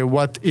of, okay,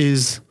 what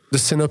is the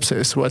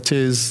synopsis? What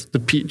is the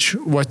pitch?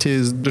 What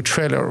is the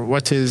trailer?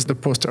 What is the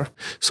poster?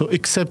 So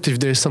except if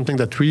there's something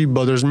that really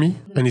bothers me,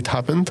 and it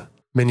happened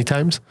many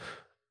times,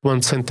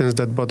 one sentence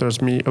that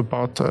bothers me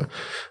about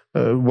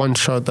one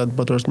shot that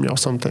bothers me or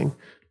something,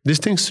 these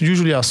things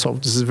usually are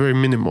solved. This is very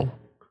minimal.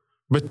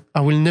 But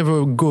I will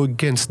never go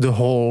against the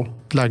whole,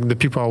 like the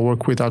people I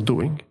work with are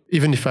doing,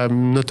 even if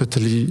I'm not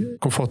totally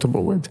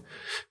comfortable with.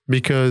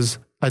 Because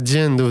at the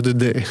end of the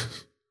day,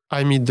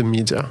 I meet the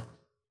media.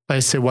 I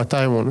say what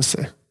I want to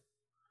say.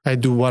 I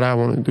do what I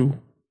want to do.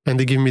 and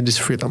they give me this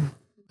freedom.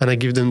 And I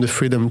give them the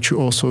freedom to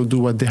also do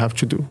what they have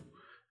to do.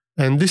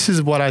 And this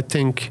is what I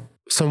think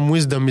some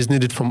wisdom is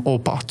needed from all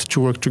parts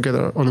to work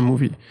together on a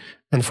movie.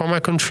 And for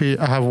my country,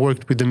 I have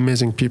worked with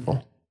amazing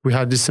people. We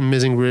had this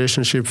amazing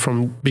relationship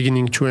from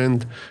beginning to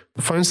end.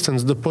 For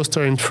instance, the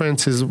poster in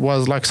France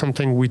was like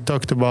something we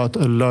talked about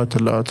a lot,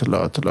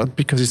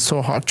 because it's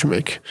so hard to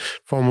make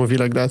for a movie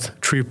like that,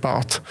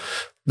 3-part,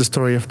 the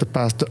story of the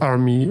past, the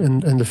army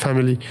and the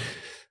family.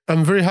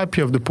 I'm very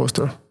happy of the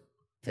poster.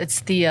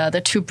 It's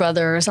the two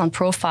brothers on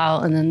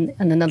profile and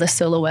another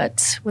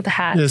silhouette with a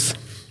hat. Yes,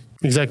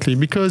 exactly,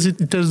 because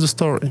it tells the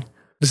story.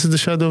 This is the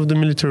shadow of the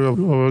military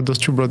of those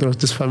two brothers,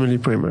 this family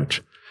pretty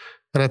much.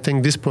 And I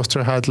think this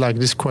poster had like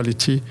this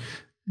quality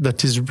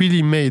that is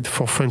really made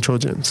for French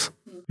audience.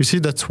 You see,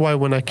 that's why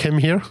when I came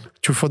here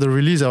for the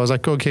release, I was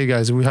like, okay,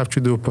 guys, we have to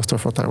do a poster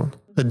for Taiwan,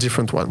 a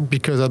different one,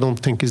 because I don't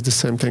think it's the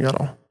same thing at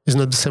all. It's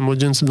not the same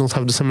audience, they don't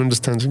have the same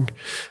understanding.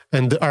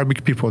 And the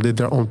Arabic people did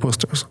their own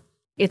posters.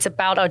 It's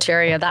about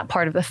Algeria, that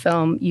part of the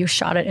film. You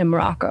shot it in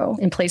Morocco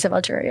in place of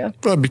Algeria.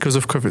 Well, because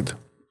of COVID.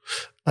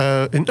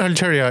 In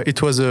Algeria,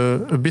 it was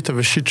a bit of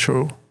a shit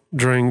show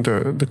during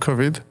the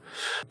COVID.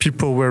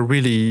 People were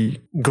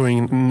really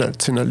going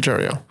nuts in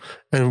Algeria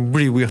and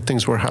really weird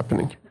things were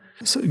happening.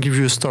 So I'll give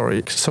you a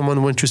story.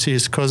 Someone went to see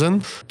his cousin,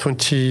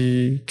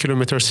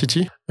 20-kilometer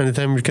city, and the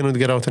time you cannot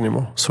get out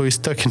anymore. So he's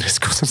stuck in his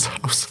cousin's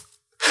house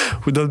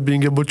without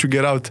being able to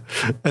get out.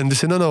 And they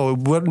said, no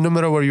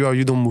matter where you are,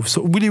 you don't move.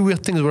 So really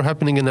weird things were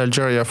happening in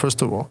Algeria,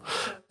 first of all.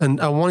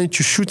 And I wanted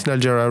to shoot in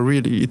Algeria,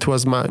 really. It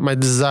was my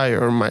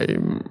desire,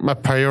 my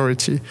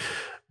priority.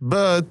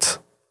 But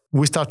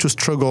we start to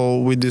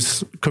struggle with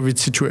this COVID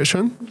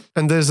situation.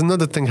 And there's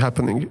another thing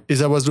happening,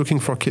 is I was looking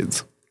for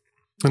kids.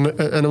 And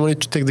I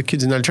wanted to take the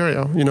kids in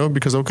Algeria,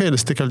 because, okay,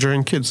 let's take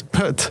Algerian kids.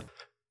 But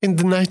in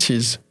the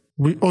 90s,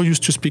 we all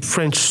used to speak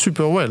French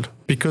super well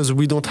because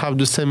we don't have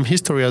the same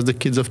history as the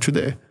kids of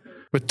today.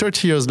 But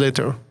 30 years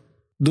later,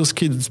 those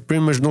kids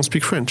pretty much don't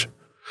speak French.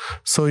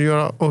 So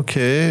you're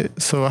okay,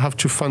 so I have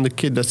to find a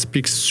kid that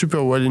speaks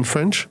super well in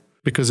French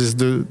because it's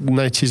the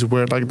 90s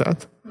were like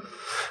that.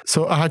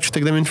 So I had to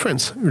take them in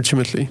France,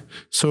 ultimately.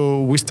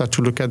 So we start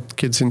to look at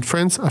kids in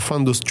France. I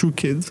found those 2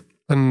 kids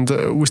and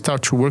we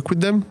start to work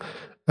with them.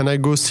 And I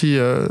go see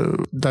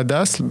the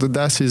DAS. The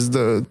DAS is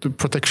the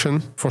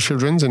protection for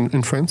children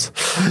in France.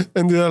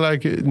 And they're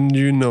like,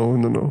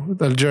 no.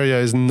 Algeria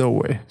is no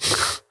way.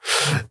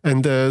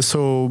 And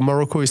so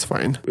Morocco is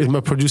fine. With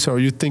my producer,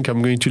 you think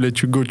I'm going to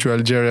let you go to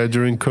Algeria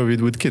during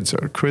COVID with kids?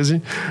 Are you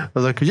crazy? I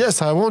was like,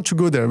 yes, I want to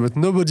go there, but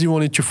nobody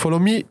wanted to follow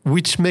me,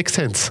 which makes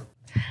sense.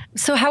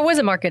 So how was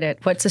it marketed?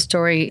 What's the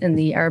story in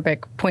the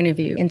Arabic point of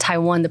view? In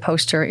Taiwan, the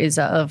poster is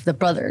of the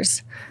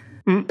brothers.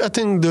 I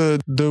think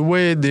the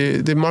way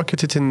they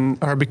market it in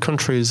Arabic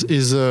countries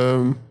is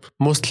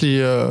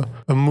mostly a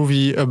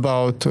movie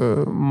about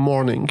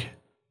mourning.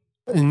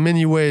 In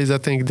many ways, I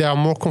think they are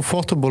more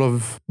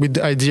comfortable with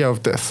the idea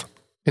of death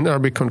in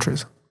Arabic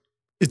countries.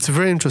 It's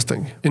very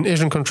interesting. In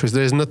Asian countries,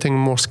 there is nothing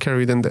more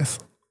scary than death.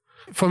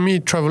 For me,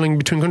 traveling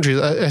between countries,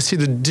 I see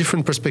the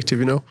different perspective,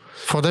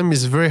 For them,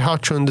 it's very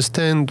hard to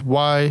understand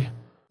why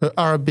an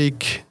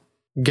Arabic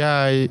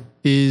guy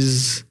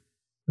is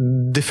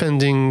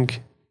defending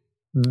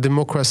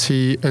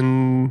democracy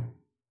and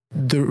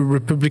the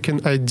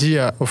Republican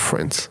idea of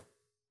France.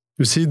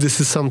 You see,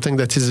 this is something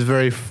that is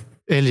very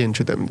alien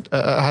to them.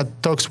 I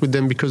had talks with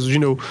them because,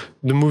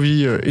 the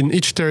movie in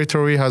each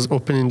territory has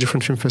opened in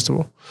different film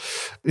festivals.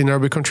 In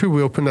Arabic country,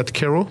 we opened at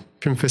Cairo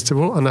Film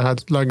Festival, and I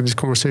had this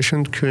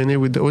conversation, Q&A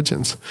with the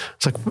audience.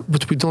 It's like,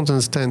 but we don't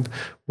understand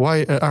why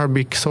an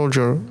Arabic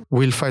soldier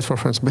will fight for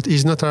France. But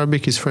he's not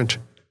Arabic, he's French.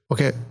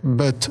 Okay,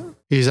 but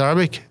he's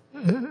Arabic?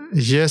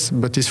 Yes,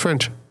 but he's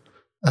French.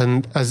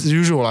 And as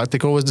usual, I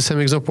take always the same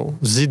example.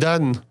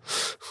 Zidane.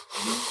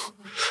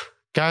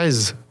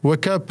 Guys,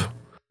 wake up.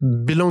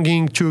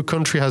 Belonging to a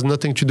country has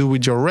nothing to do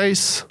with your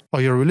race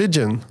or your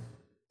religion.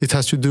 It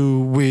has to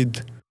do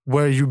with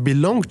where you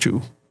belong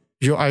to,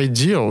 your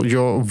ideal,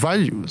 your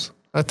values.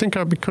 I think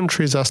Arabic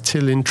countries are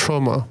still in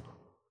trauma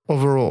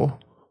overall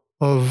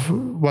of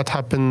what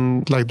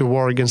happened, like the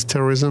war against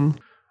terrorism,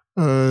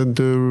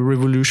 the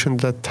revolution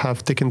that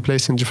have taken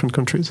place in different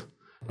countries,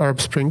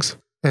 Arab Springs.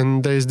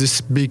 And there is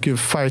this big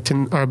fight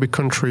in Arabic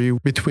country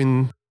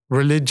between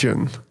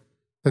religion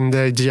and the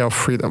idea of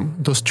freedom.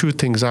 Those 2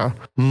 things are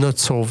not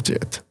solved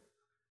yet.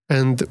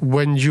 And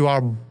when you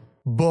are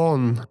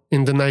born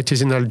in the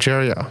 90s in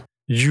Algeria,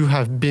 you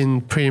have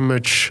been pretty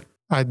much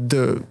at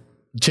the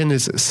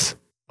genesis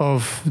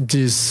of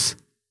this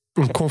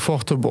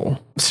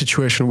uncomfortable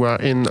situation we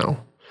are in now,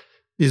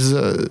 is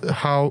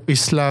how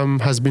Islam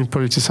has been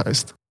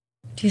politicized.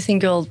 Do you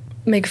think you'll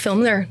make a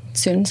film there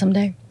soon,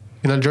 someday?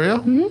 In Algeria?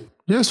 Mm-hmm.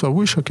 Yes, I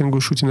wish I can go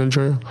shoot in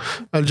Algeria.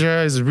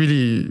 Algeria is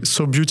really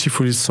so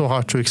beautiful. It's so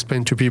hard to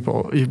explain to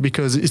people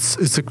because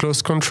it's a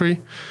closed country.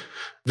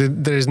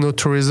 There is no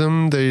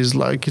tourism. There is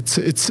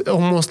it's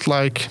almost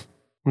like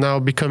now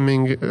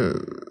becoming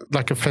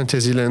like a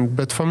fantasy land.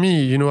 But for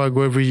me, I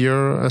go every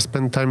year. I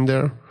spend time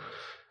there.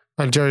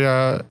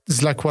 Algeria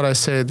is like what I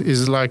said,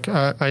 is like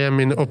I am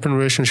in an open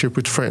relationship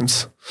with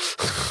France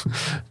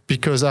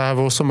because I have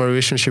also my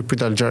relationship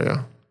with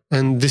Algeria.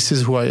 And this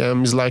is who I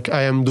am. It's like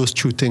I am those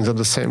two things at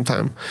the same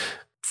time.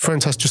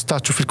 France has to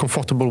start to feel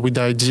comfortable with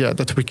the idea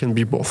that we can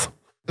be both.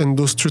 And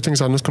those two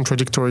things are not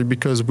contradictory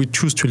because we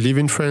choose to live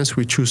in France,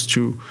 we choose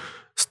to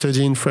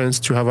study in France,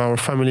 to have our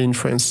family in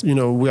France.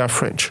 We are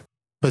French,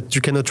 but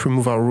you cannot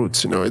remove our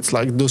roots. It's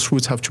like those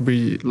roots have to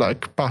be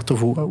like part of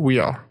who we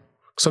are.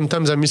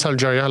 Sometimes I miss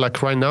Algeria.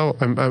 Like right now,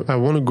 I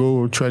want to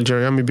go to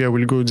Algeria. Maybe I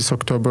will go this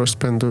October,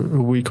 spend a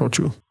week or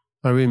two.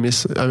 I really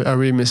miss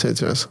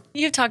it, yes.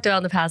 You've talked about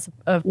in the past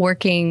of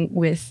working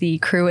with the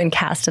crew and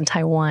cast in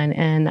Taiwan,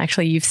 and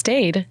actually you've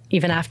stayed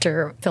even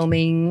after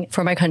filming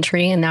For My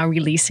Country and now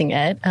releasing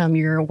it.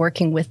 You're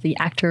working with the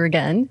actor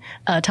again.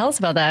 Tell us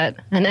about that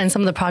and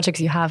some of the projects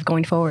you have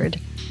going forward.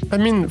 I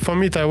mean, for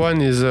me,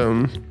 Taiwan is,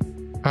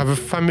 I have a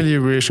family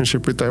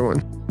relationship with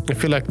Taiwan. I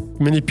feel like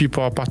many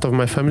people are part of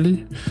my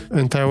family,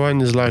 and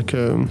Taiwan is like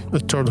a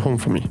third home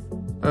for me.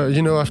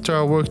 After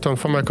I worked on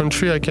For My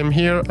Country, I came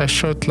here. I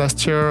shot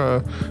last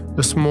year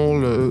a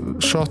small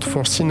short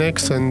for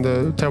Cinex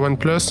and Taiwan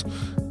Plus.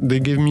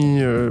 They gave me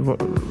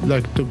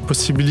the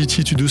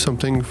possibility to do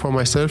something for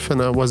myself,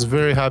 and I was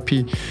very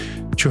happy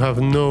to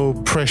have no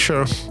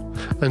pressure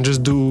and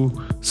just do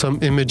some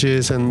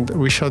images. And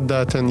we shot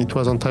that, and it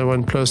was on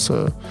Taiwan Plus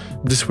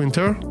this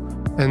winter.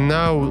 And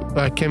now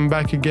I came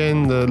back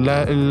again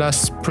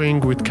last spring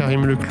with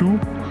Karim Leclou.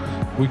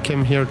 We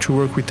came here to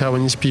work with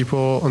Taiwanese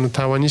people on a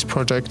Taiwanese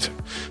project.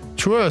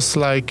 To us,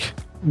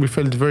 we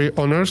felt very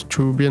honored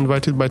to be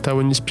invited by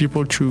Taiwanese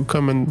people to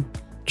come and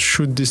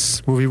shoot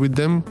this movie with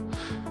them.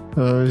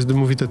 It's the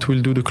movie that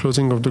will do the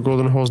closing of the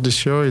Golden Horse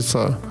this year. It's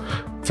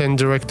 10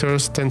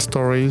 directors, 10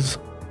 stories,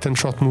 10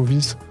 short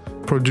movies,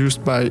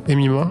 produced by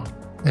Emima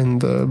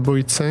and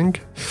Boit Seng.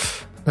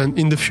 And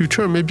in the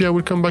future, maybe I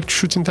will come back to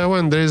shoot in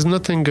Taiwan. There is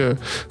nothing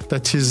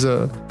that is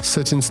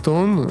set in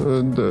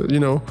stone.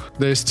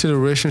 There is still a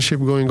relationship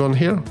going on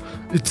here.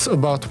 It's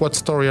about what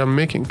story I'm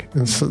making.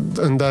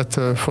 And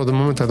that, for the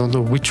moment, I don't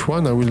know which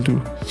one I will do.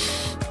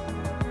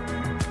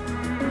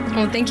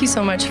 Well, thank you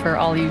so much for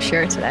all you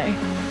shared today.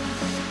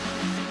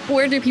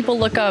 Where do people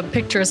look up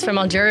pictures from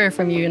Algeria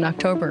from you in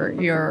October?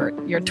 Your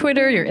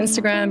Twitter, your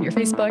Instagram, your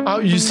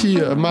Facebook? You see,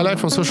 my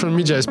life on social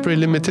media is pretty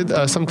limited.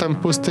 I sometimes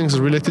post things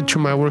related to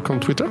my work on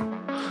Twitter.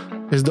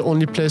 It's the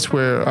only place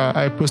where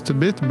I post a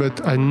bit,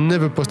 but I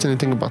never post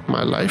anything about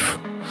my life.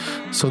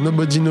 So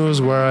nobody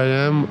knows where I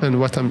am and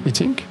what I'm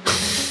eating.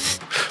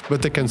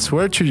 But I can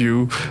swear to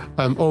you,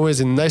 I'm always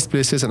in nice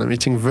places and I'm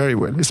eating very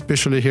well,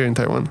 especially here in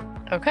Taiwan.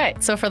 Okay,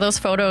 so for those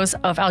photos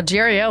of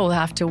Algeria, we'll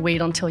have to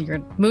wait until your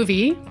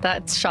movie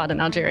that's shot in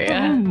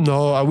Algeria.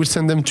 No, I will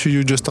send them to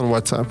you just on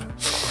WhatsApp.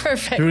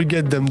 Perfect. You'll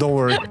get them, don't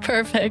worry.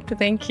 Perfect,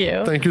 thank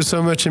you. Thank you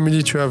so much,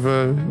 Emily, to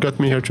have got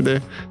me here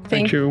today.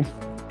 Thank you.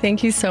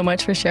 Thank you so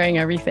much for sharing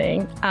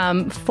everything.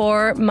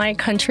 For My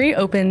Country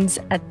opens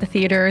at the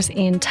theaters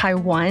in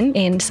Taiwan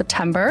in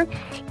September.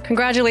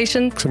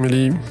 Congratulations. Thanks,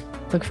 Emily.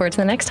 Look forward to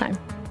the next time.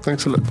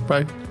 Thanks a lot.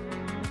 Bye.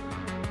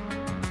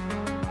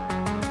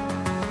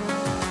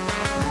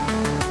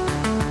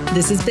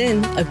 This has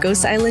been a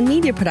Ghost Island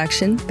Media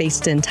production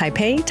based in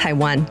Taipei,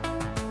 Taiwan.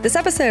 This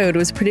episode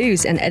was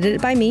produced and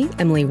edited by me,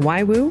 Emily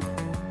Waiwu.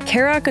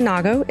 Kara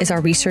Ganago is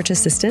our research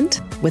assistant,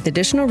 with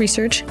additional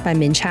research by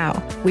Min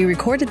Chao. We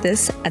recorded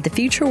this at the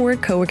Future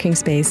Word co-working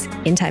space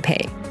in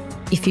Taipei.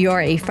 If you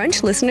are a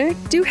French listener,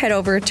 do head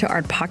over to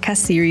our podcast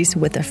series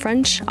with a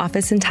French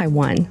office in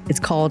Taiwan. It's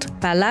called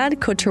Balade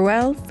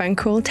Culturelle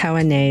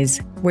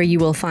Franco-Taiwanaise, where you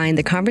will find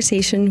the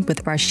conversation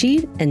with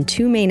Rachid and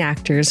two main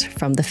actors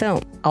from the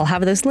film. I'll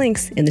have those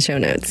links in the show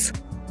notes.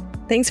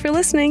 Thanks for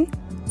listening.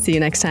 See you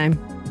next time.